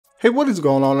Hey, what is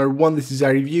going on everyone? This is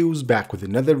iReviews back with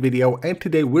another video, and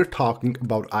today we're talking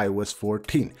about iOS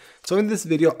 14. So in this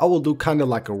video I will do kind of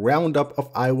like a roundup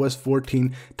of iOS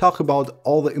 14, talk about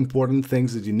all the important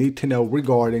things that you need to know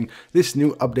regarding this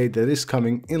new update that is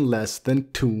coming in less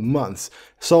than 2 months.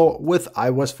 So with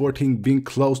iOS 14 being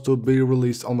close to being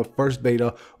released on the first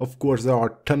beta, of course there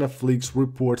are a ton of leaks,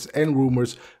 reports and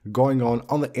rumors going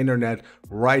on the internet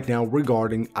right now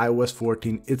regarding iOS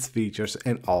 14, its features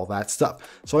and all that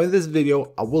stuff. So in this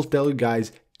video I will tell you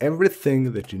guys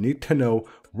everything that you need to know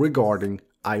regarding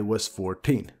iOS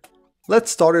 14.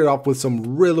 Let's start it off with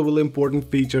some really important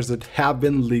features that have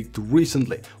been leaked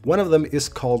recently. One of them is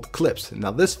called Clips.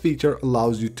 Now this feature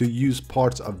allows you to use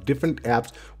parts of different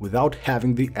apps without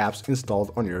having the apps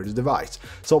installed on your device.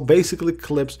 So basically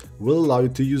Clips will allow you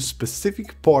to use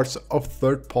specific parts of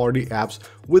third-party apps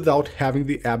without having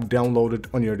the app downloaded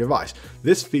on your device.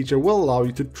 This feature will allow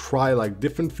you to try like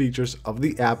different features of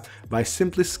the app by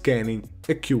simply scanning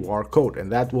a QR code,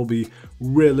 and that will be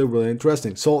really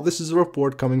interesting. So this is a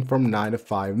report coming from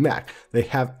 9to5Mac. They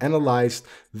have analyzed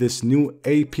this new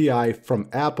API from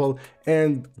Apple,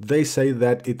 and they say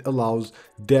that it allows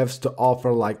devs to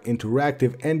offer like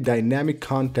interactive and dynamic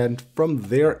content from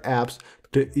their apps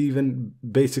to even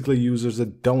basically users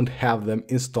that don't have them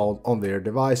installed on their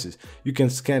devices. You can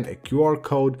scan a QR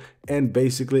code and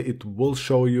basically it will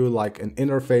show you like an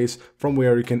interface from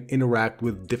where you can interact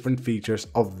with different features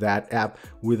of that app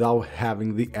without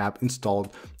having the app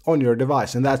installed on your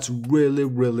device. And that's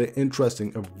really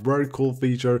interesting, a very cool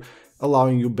feature,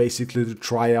 allowing you basically to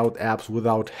try out apps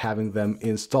without having them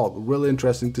installed. Really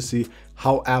interesting to see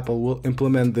how Apple will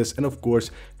implement this, and of course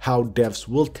how devs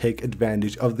will take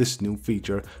advantage of this new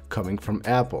feature coming from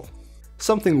Apple.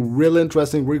 Something really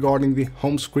interesting regarding the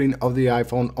home screen of the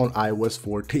iPhone on iOS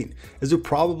 14. As you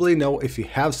probably know, if you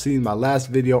have seen my last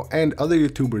video and other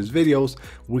YouTubers videos,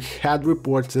 we had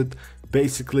reports that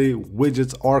basically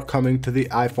widgets are coming to the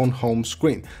iPhone home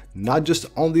screen, not just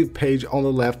on the page on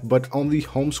the left but on the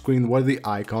home screen where the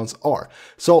icons are.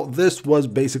 So this was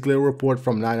basically a report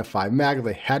from 9to5Mac.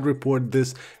 They had reported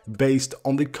this based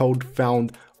on the code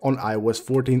found on iOS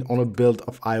 14 on a build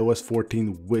of iOS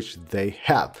 14 which they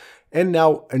have. And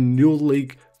now a new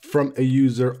leak from a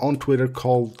user on Twitter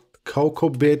called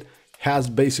CocoBit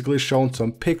has basically shown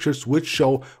some pictures which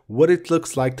show what it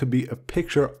looks like to be a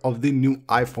picture of the new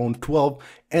iPhone 12,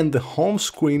 and the home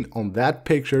screen on that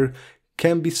picture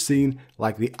can be seen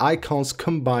like the icons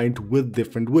combined with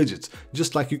different widgets,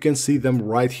 just like you can see them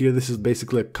right here. This is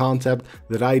basically a concept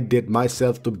that I did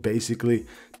myself to basically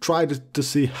try to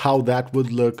see how that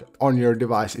would look on your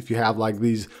device if you have like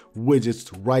these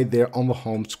widgets right there on the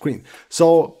home screen.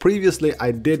 So previously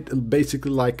I did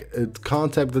basically like a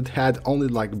concept that had only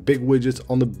like big widgets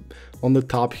on the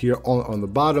top here on the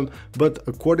bottom, but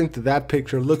according to that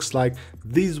picture looks like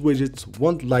these widgets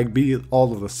won't like be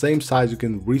all of the same size. You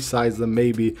can resize them,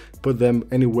 maybe put them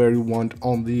anywhere you want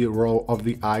on the row of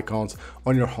the icons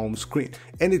on your home screen,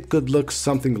 and it could look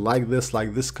something like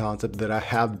this concept that I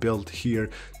have built here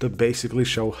to basically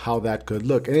show how that could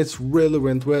look. And it's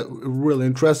really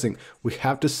interesting. We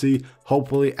have to see.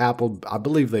 Hopefully Apple, I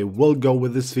believe they will go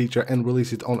with this feature and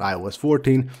release it on iOS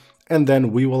 14, and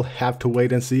then we will have to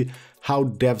wait and see how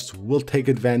devs will take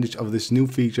advantage of this new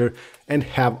feature and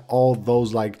have all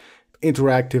those like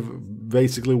interactive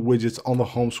basically widgets on the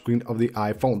home screen of the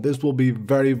iPhone. This will be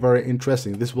very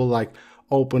interesting. This will like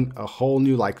open a whole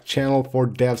new like channel for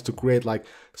devs to create like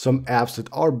some apps that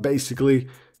are basically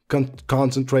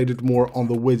concentrated more on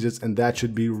the widgets, and that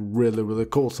should be really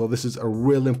cool. So this is a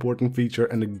really important feature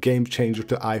and a game changer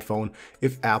to iPhone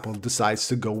if Apple decides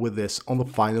to go with this on the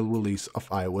final release of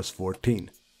iOS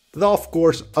 14. There are of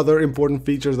course other important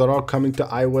features that are coming to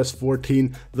iOS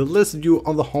 14. The list view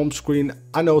on the home screen,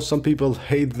 I know some people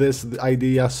hate this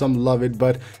idea, some love it,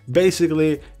 but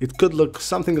basically it could look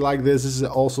something like this. This is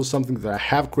also something that I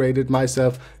have created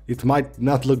myself. It might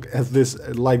not look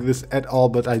like this at all,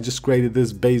 but I just created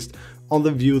this based on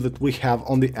the view that we have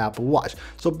on the Apple Watch.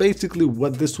 So basically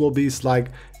what this will be is like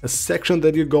a section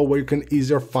that you go where you can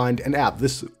easier find an app.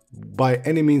 This by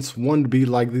any means won't be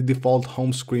like the default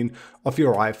home screen of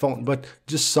your iPhone, but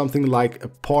just something like a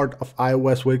part of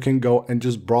iOS where you can go and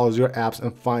just browse your apps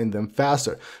and find them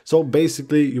faster. So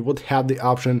basically you would have the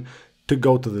option to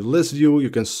go to the list view. You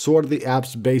can sort the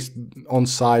apps based on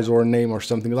size or name or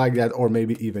something like that, or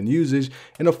maybe even usage.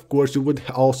 And of course you would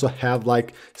also have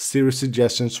like Siri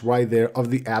suggestions right there of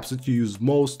the apps that you use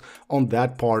most on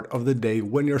that part of the day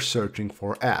when you're searching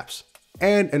for apps.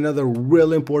 And another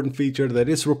really important feature that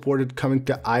is reported coming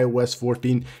to iOS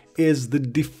 14 is the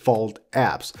default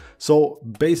apps. So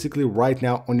basically right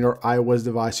now on your iOS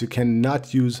device, you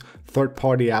cannot use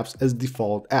third-party apps as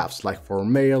default apps, like for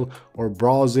mail or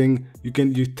browsing. You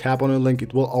tap on a link,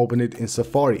 it will open it in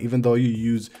Safari, even though you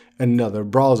use another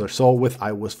browser. So with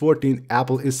iOS 14,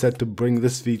 Apple is set to bring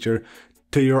this feature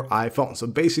to your iPhone. So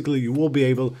basically you will be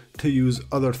able to use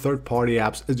other third-party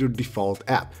apps as your default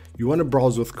app. You want to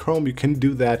browse with Chrome, you can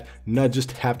do that, not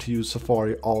just have to use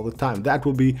Safari all the time. That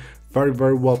will be very,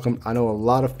 very welcome. I know a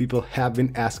lot of people have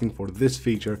been asking for this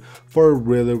feature for a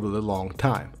really, really long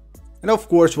time. And of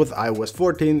course with iOS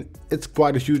 14, it's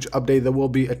quite a huge update. There will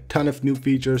be a ton of new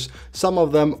features. Some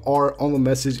of them are on the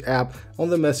Message app. On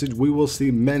the Message, we will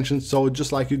see mentions. So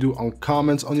just like you do on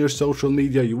comments on your social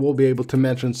media, you will be able to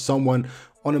mention someone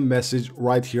on a message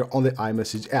right here on the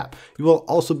iMessage app. You will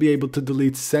also be able to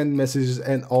delete send messages,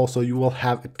 and also you will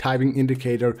have a typing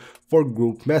indicator for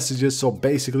group messages. So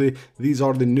basically these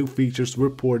are the new features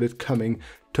reported coming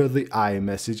to the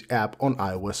iMessage app on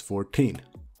iOS 14.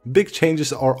 Big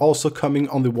changes are also coming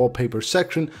on the wallpaper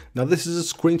section. Now this is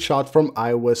a screenshot from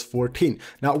iOS 14.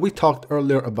 Now we talked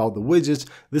earlier about the widgets.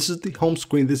 This is the home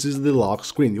screen, this is the lock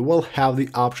screen. You will have the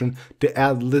option to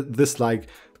add this like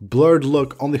blurred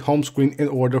look on the home screen in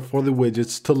order for the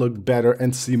widgets to look better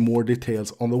and see more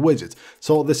details on the widgets.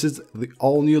 So this is the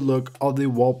all new look of the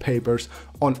wallpapers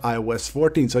on iOS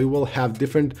 14. So you will have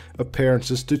different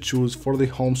appearances to choose for the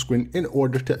home screen in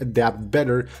order to adapt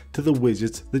better to the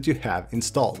widgets that you have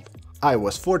installed.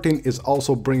 iOS 14 is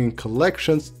also bringing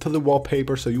collections to the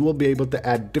wallpaper, so you will be able to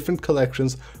add different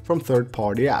collections from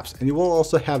third-party apps, and you will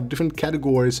also have different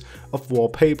categories of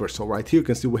wallpapers. So right here you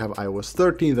can see we have iOS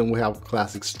 13, then we have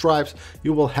classic stripes.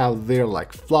 You will have there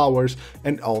like flowers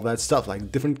and all that stuff,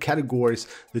 like different categories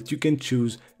that you can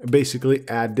choose, basically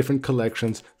add different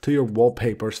collections to your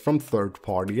wallpapers from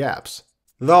third-party apps.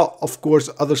 There are, of course,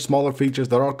 other smaller features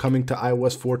that are coming to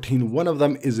iOS 14. One of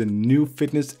them is a new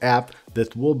fitness app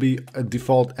that will be a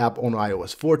default app on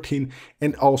iOS 14.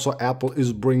 And also Apple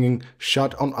is bringing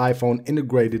Shot on iPhone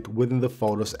integrated within the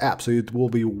Photos app. So it will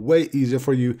be way easier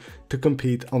for you to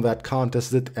compete on that contest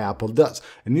that Apple does.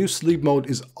 A new sleep mode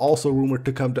is also rumored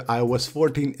to come to iOS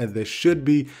 14, and there should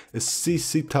be a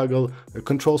CC toggle, a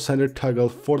control center toggle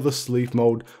for the sleep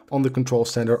mode on the control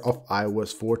center of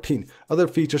iOS 14. Other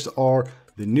features are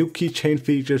the new keychain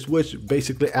features, which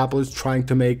basically Apple is trying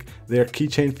to make their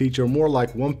keychain feature more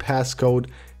like one passcode,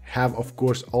 have of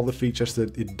course all the features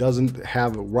that it doesn't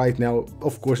have right now.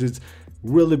 Of course it's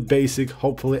really basic.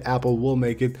 Hopefully Apple will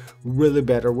make it really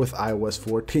better with iOS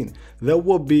 14. There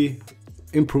will be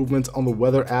improvements on the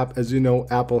weather app. As you know,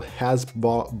 Apple has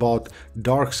bought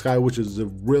Dark Sky, which is a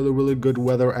really good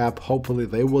weather app. Hopefully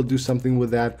they will do something with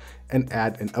that and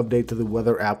add an update to the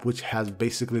weather app, which has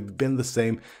basically been the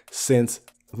same since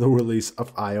the release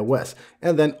of iOS.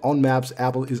 And then on Maps,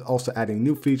 Apple is also adding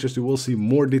new features. You will see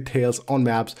more details on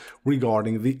Maps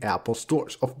regarding the Apple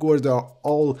stores. Of course, there are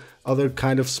all other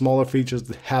kind of smaller features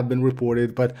that have been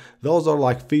reported, but those are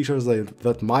like features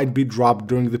that might be dropped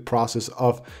during the process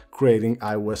of creating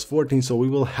iOS 14. So we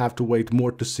will have to wait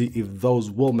more to see if those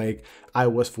will make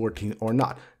iOS 14 or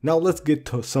not. Now let's get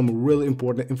to some really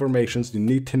important information you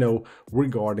need to know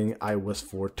regarding iOS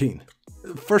 14.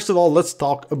 First of all, let's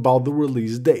talk about the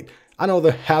release date. I know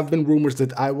there have been rumors that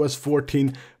iOS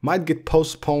 14 might get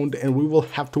postponed and we will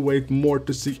have to wait more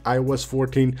to see iOS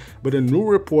 14, but a new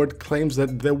report claims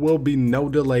that there will be no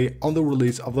delay on the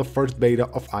release of the first beta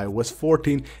of iOS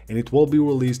 14, and it will be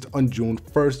released on June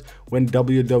 1st when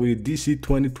WWDC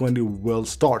 2020 will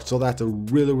start. So that's a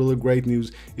really great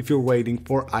news. If you're waiting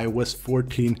for iOS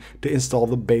 14 to install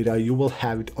the beta, you will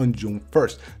have it on June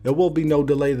 1st. There will be no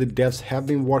delay. The devs have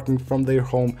been working from their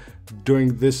home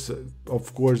during this,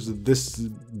 of course, this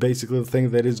basically the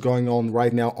thing that is going on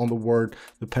right now on the world,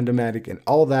 the pandemic and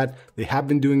all that. They have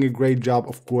been doing a great job,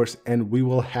 of course, and we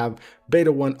will have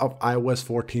beta 1 of iOS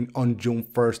 14 on June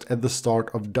 1st at the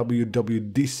start of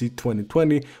WWDC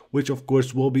 2020, which of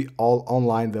course will be all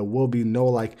online. There will be no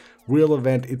like real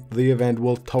event. The event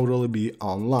will totally be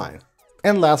online.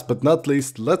 And last but not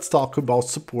least, let's talk about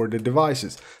supported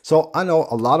devices. So I know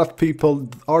a lot of people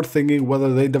are thinking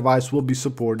whether their device will be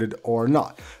supported or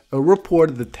not. A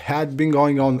report that had been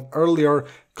going on earlier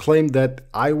claimed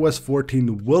that iOS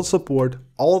 14 will support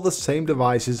all the same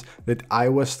devices that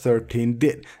iOS 13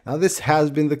 did. Now this has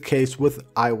been the case with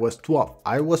iOS 12.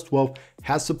 iOS 12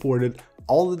 has supported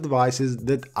all the devices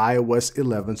that iOS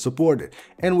 11 supported.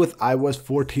 And with iOS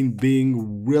 14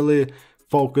 being really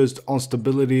focused on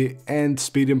stability and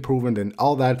speed improvement and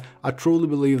all that. I truly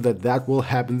believe that that will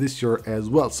happen this year as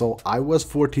well. So iOS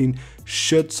 14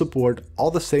 should support all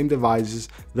the same devices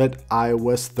that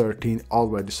iOS 13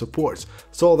 already supports.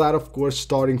 So that, of course,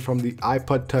 starting from the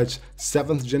iPod Touch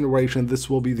 7th generation, this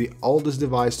will be the oldest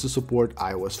device to support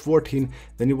iOS 14.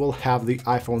 Then you will have the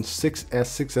iPhone 6s,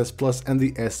 6s Plus, and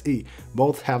the SE.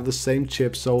 Both have the same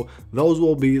chip, so those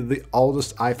will be the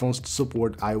oldest iPhones to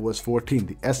support iOS 14,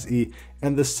 the SE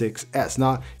and the 6s.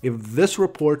 Now, if this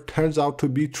report turns out to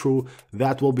be true,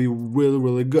 that will be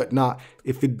really good. Now,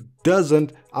 if it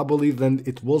doesn't, I believe then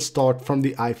it will start from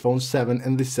the iPhone 7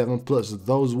 and the 7 Plus.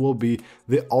 Those will be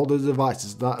the oldest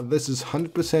devices. Now, this is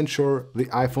 100% sure the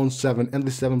iPhone 7 and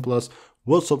the 7 Plus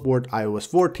will support iOS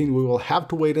 14. We will have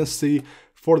to wait and see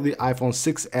for the iPhone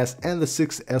 6s and the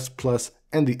 6s Plus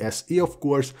and the SE, of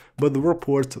course, but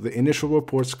the initial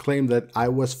reports claim that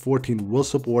iOS 14 will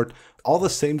support all the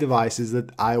same devices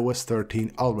that iOS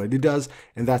 13 already does,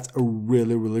 and that's a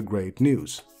really great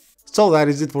news. So that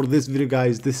is it for this video,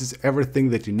 guys. This is everything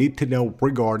that you need to know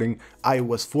regarding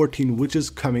iOS 14, which is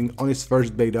coming on its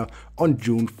first beta on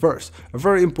June 1st. A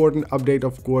very important update,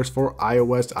 of course, for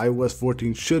iOS. iOS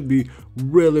 14 should be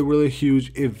really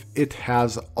huge if it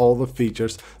has all the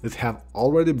features that have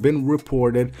already been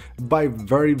reported by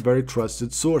very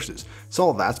trusted sources.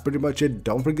 So that's pretty much it.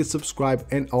 Don't forget to subscribe,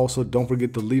 and also don't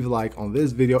forget to leave a like on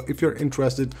this video if you're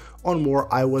interested on more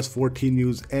iOS 14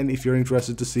 news, and if you're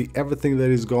interested to see everything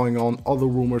that is going on, all the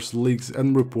rumors, leaks,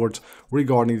 and reports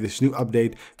regarding this new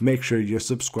update. Make sure you're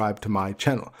subscribed to my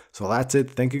channel. So that's it.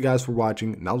 Thank you guys for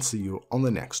watching, and I'll see you on the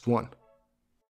next one.